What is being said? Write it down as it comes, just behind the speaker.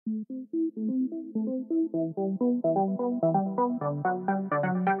The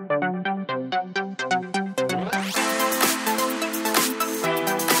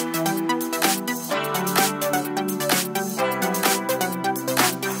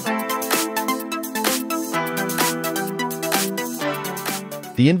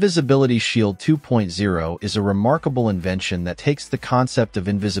Invisibility Shield 2.0 is a remarkable invention that takes the concept of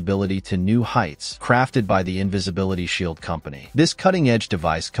invisibility to new heights, crafted by the Invisibility Shield company. This cutting-edge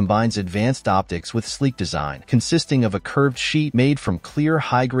device combines advanced optics with sleek design, consisting of a curved sheet made from clear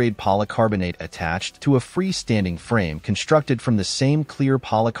high-grade polycarbonate attached to a freestanding frame constructed from the same clear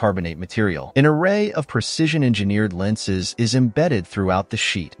polycarbonate material. An array of precision-engineered lenses is embedded throughout the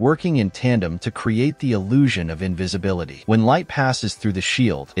sheet, working in tandem to create the illusion of invisibility. When light passes through the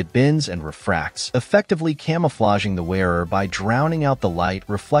shield, it bends and refracts, effectively camouflaging the wearer by drowning out the light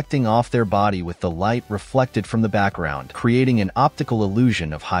reflecting off their body with the light reflected from the background, creating an optical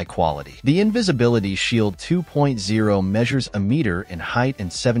illusion of high quality. The Invisibility Shield 2.0 measures a meter in height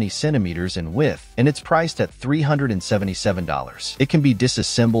and 70 centimeters in width, and it's priced at $377. It can be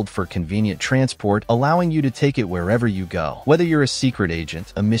disassembled for convenient transport, allowing you to take it wherever you go. Whether you're a secret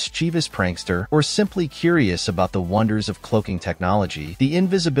agent, a mischievous prankster, or simply curious about the wonders of cloaking technology, the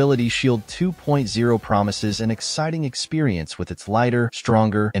Invisibility Shield 2.0 promises an exciting experience with its lighter,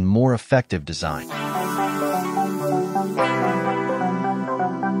 stronger, and more effective design.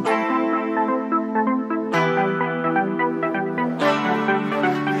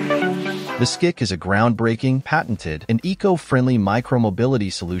 The Skick is a groundbreaking, patented, and eco-friendly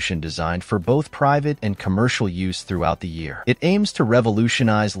micromobility solution designed for both private and commercial use throughout the year. It aims to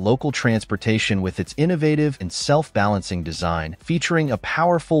revolutionize local transportation with its innovative and self-balancing design, featuring a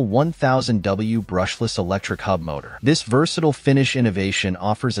powerful 1000W brushless electric hub motor. This versatile Finnish innovation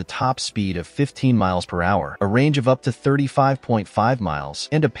offers a top speed of 15 miles per hour, a range of up to 35.5 miles,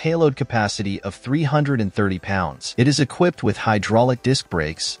 and a payload capacity of 330 pounds. It is equipped with hydraulic disc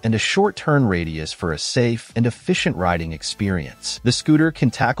brakes and a short turn radius for a safe and efficient riding experience. The scooter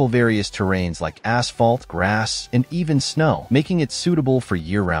can tackle various terrains like asphalt, grass, and even snow, making it suitable for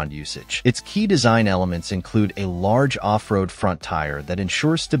year-round usage. Its key design elements include a large off-road front tire that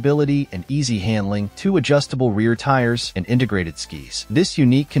ensures stability and easy handling, 2 adjustable rear tires, and integrated skis. This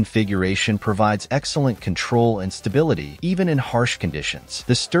unique configuration provides excellent control and stability, even in harsh conditions.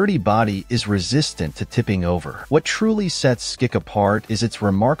 The sturdy body is resistant to tipping over. What truly sets Skick apart is its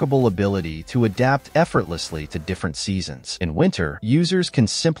remarkable ability to adapt effortlessly to different seasons. In winter, users can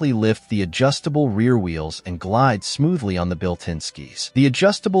simply lift the adjustable rear wheels and glide smoothly on the built-in skis. The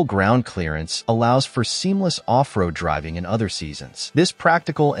adjustable ground clearance allows for seamless off-road driving in other seasons. This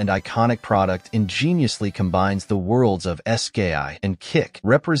practical and iconic product ingeniously combines the worlds of Ski and Kick,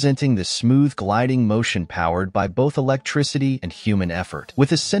 representing the smooth gliding motion powered by both electricity and human effort.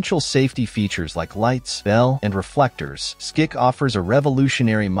 With essential safety features like lights, bell, and reflectors, Skick offers a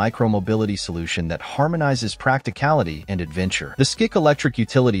revolutionary micromobility solution that harmonizes practicality and adventure. The Skick electric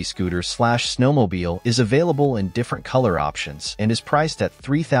utility scooter/snowmobile is available in different color options and is priced at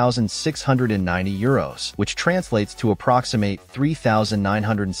 €3,690, which translates to approximate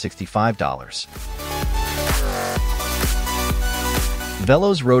 $3,965.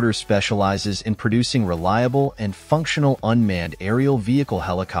 Velos Rotors specializes in producing reliable and functional unmanned aerial vehicle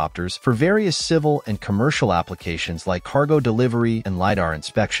helicopters for various civil and commercial applications like cargo delivery and LiDAR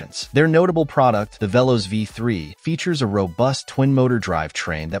inspections. Their notable product, the Velos V3, features a robust twin-motor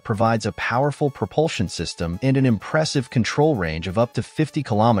drivetrain that provides a powerful propulsion system and an impressive control range of up to 50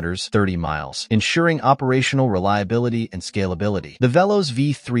 kilometers (30 miles), ensuring operational reliability and scalability. The Velos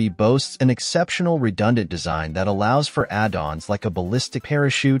V3 boasts an exceptional redundant design that allows for add-ons like a ballistic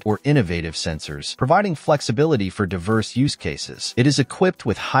parachute or innovative sensors, providing flexibility for diverse use cases. It is equipped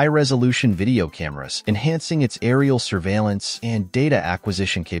with high-resolution video cameras, enhancing its aerial surveillance and data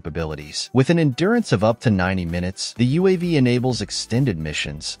acquisition capabilities. With an endurance of up to 90 minutes, the UAV enables extended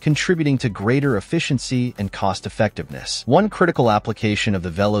missions, contributing to greater efficiency and cost-effectiveness. One critical application of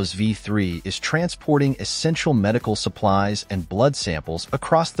the Velos V3 is transporting essential medical supplies and blood samples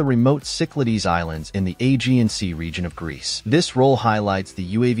across the remote Cyclades Islands in the Aegean Sea region of Greece. This role highlights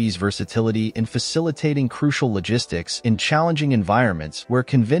the UAV's versatility in facilitating crucial logistics in challenging environments where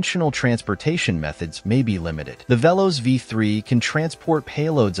conventional transportation methods may be limited. The Velos V3 can transport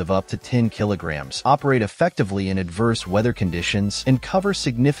payloads of up to 10 kilograms, operate effectively in adverse weather conditions, and cover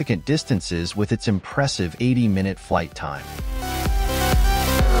significant distances with its impressive 80-minute flight time.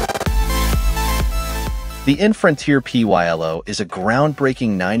 The INF Frontier Pyo is a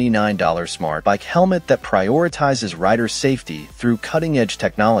groundbreaking $99 smart bike helmet that prioritizes rider safety through cutting-edge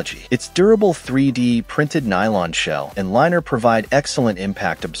technology. Its durable 3D printed nylon shell and liner provide excellent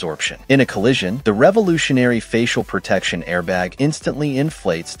impact absorption. In a collision, the revolutionary facial protection airbag instantly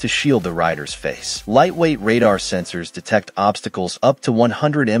inflates to shield the rider's face. Lightweight radar sensors detect obstacles up to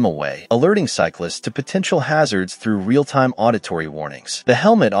 100 m away, alerting cyclists to potential hazards through real-time auditory warnings. The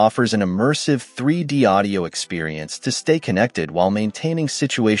helmet offers an immersive 3D audio experience to stay connected while maintaining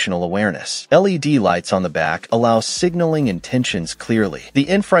situational awareness. LED lights on the back allow signaling intentions clearly. The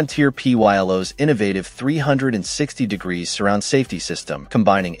INF Frontier Pyo's innovative 360-degree surround safety system,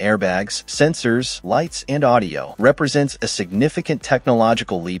 combining airbags, sensors, lights, and audio, represents a significant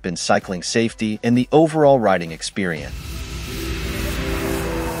technological leap in cycling safety and the overall riding experience.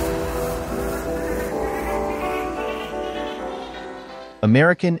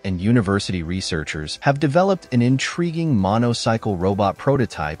 American and university researchers have developed an intriguing monocycle robot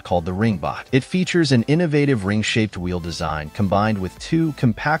prototype called the Ringbot. It features an innovative ring-shaped wheel design combined with two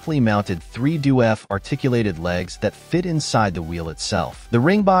compactly mounted 3-2F articulated legs that fit inside the wheel itself. The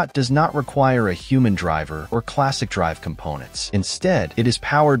Ringbot does not require a human driver or classic drive components. Instead, it is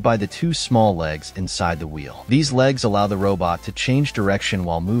powered by the two small legs inside the wheel. These legs allow the robot to change direction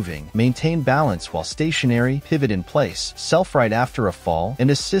while moving, maintain balance while stationary, pivot in place, self-right after a fall,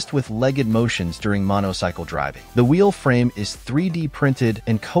 and assist with legged motions during monocycle driving. The wheel frame is 3D printed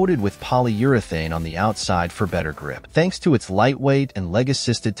and coated with polyurethane on the outside for better grip. Thanks to its lightweight and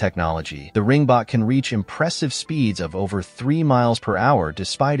leg-assisted technology, the Ringbot can reach impressive speeds of over 3 miles per hour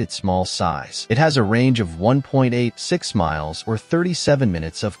despite its small size. It has a range of 1.86 miles or 37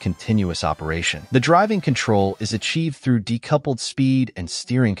 minutes of continuous operation. The driving control is achieved through decoupled speed and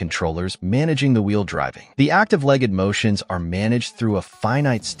steering controllers managing the wheel driving. The active legged motions are managed through a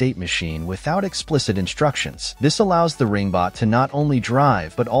finite state machine without explicit instructions. This allows the Ringbot to not only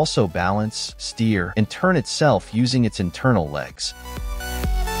drive but also balance, steer, and turn itself using its internal legs.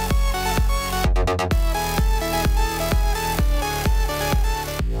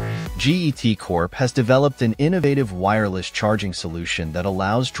 GET Corp has developed an innovative wireless charging solution that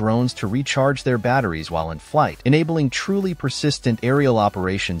allows drones to recharge their batteries while in flight, enabling truly persistent aerial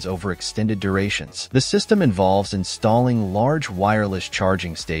operations over extended durations. The system involves installing large wireless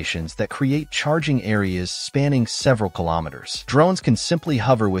charging stations that create charging areas spanning several kilometers. Drones can simply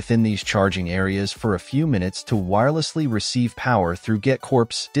hover within these charging areas for a few minutes to wirelessly receive power through GET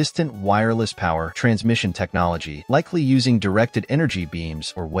Corp's distant wireless power transmission technology, likely using directed energy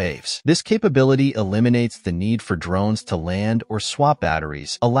beams or waves. This capability eliminates the need for drones to land or swap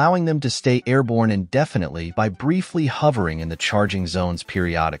batteries, allowing them to stay airborne indefinitely by briefly hovering in the charging zones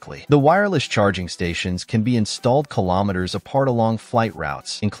periodically. The wireless charging stations can be installed kilometers apart along flight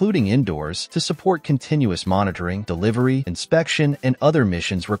routes, including indoors, to support continuous monitoring, delivery, inspection, and other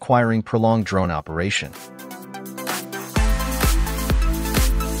missions requiring prolonged drone operation.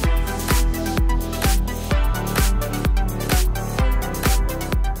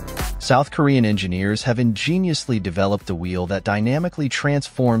 South Korean engineers have ingeniously developed a wheel that dynamically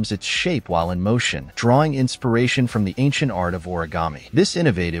transforms its shape while in motion, drawing inspiration from the ancient art of origami. This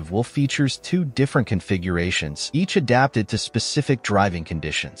innovative wheel features two different configurations, each adapted to specific driving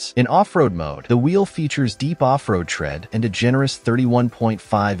conditions. In off-road mode, the wheel features deep off-road tread and a generous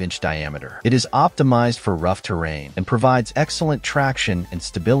 31.5-inch diameter. It is optimized for rough terrain and provides excellent traction and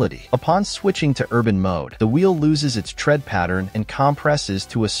stability. Upon switching to urban mode, the wheel loses its tread pattern and compresses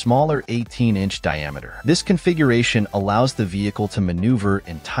to a smaller 18-inch diameter. This configuration allows the vehicle to maneuver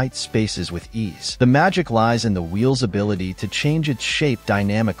in tight spaces with ease. The magic lies in the wheel's ability to change its shape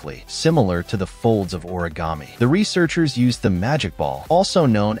dynamically, similar to the folds of origami. The researchers used the magic ball, also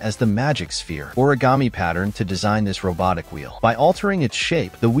known as the magic sphere, origami pattern to design this robotic wheel. By altering its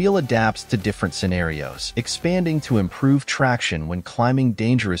shape, the wheel adapts to different scenarios, expanding to improve traction when climbing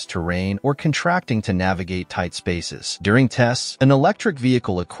dangerous terrain or contracting to navigate tight spaces. During tests, an electric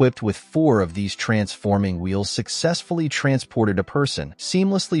vehicle equipped with 4 of these transforming wheels successfully transported a person,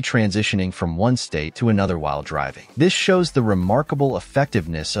 seamlessly transitioning from one state to another while driving. This shows the remarkable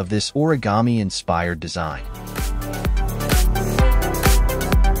effectiveness of this origami-inspired design.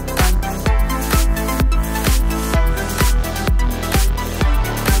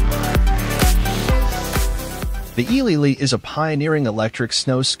 The eLyly is a pioneering electric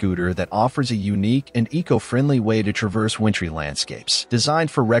snow scooter that offers a unique and eco-friendly way to traverse wintry landscapes.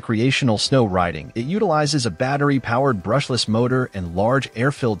 Designed for recreational snow riding, it utilizes a battery-powered brushless motor and large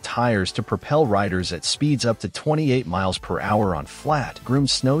air-filled tires to propel riders at speeds up to 28 miles per hour on flat,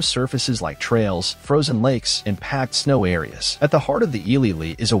 groomed snow surfaces like trails, frozen lakes, and packed snow areas. At the heart of the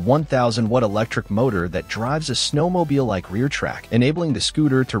eLyly is a 1,000-watt electric motor that drives a snowmobile-like rear track, enabling the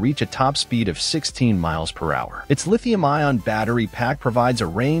scooter to reach a top speed of 16 miles per hour. Its lithium-ion battery pack provides a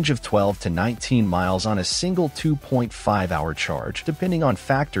range of 12 to 19 miles on a single 2.5-hour charge, depending on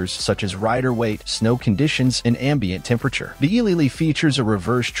factors such as rider weight, snow conditions, and ambient temperature. The eLyly features a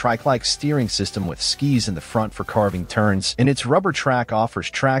reverse trike-like steering system with skis in the front for carving turns, and its rubber track offers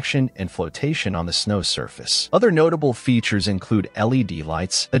traction and flotation on the snow surface. Other notable features include LED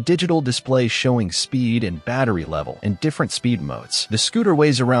lights, a digital display showing speed and battery level, and different speed modes. The scooter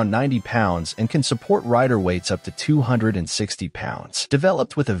weighs around 90 pounds and can support rider weights up to 260 pounds.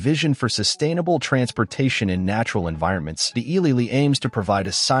 Developed with a vision for sustainable transportation in natural environments, the eLyly aims to provide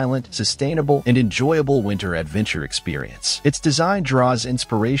a silent, sustainable, and enjoyable winter adventure experience. Its design draws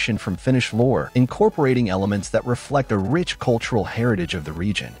inspiration from Finnish lore, incorporating elements that reflect a rich cultural heritage of the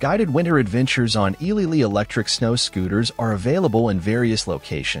region. Guided winter adventures on eLyly electric snow scooters are available in various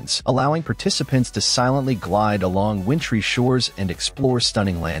locations, allowing participants to silently glide along wintry shores and explore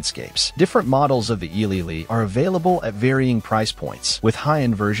stunning landscapes. Different models of the eLyly are available at varying price points, with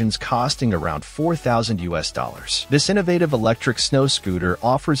high-end versions costing around $4,000. This innovative electric snow scooter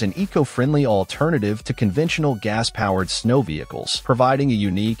offers an eco-friendly alternative to conventional gas-powered snow vehicles, providing a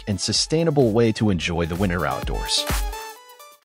unique and sustainable way to enjoy the winter outdoors.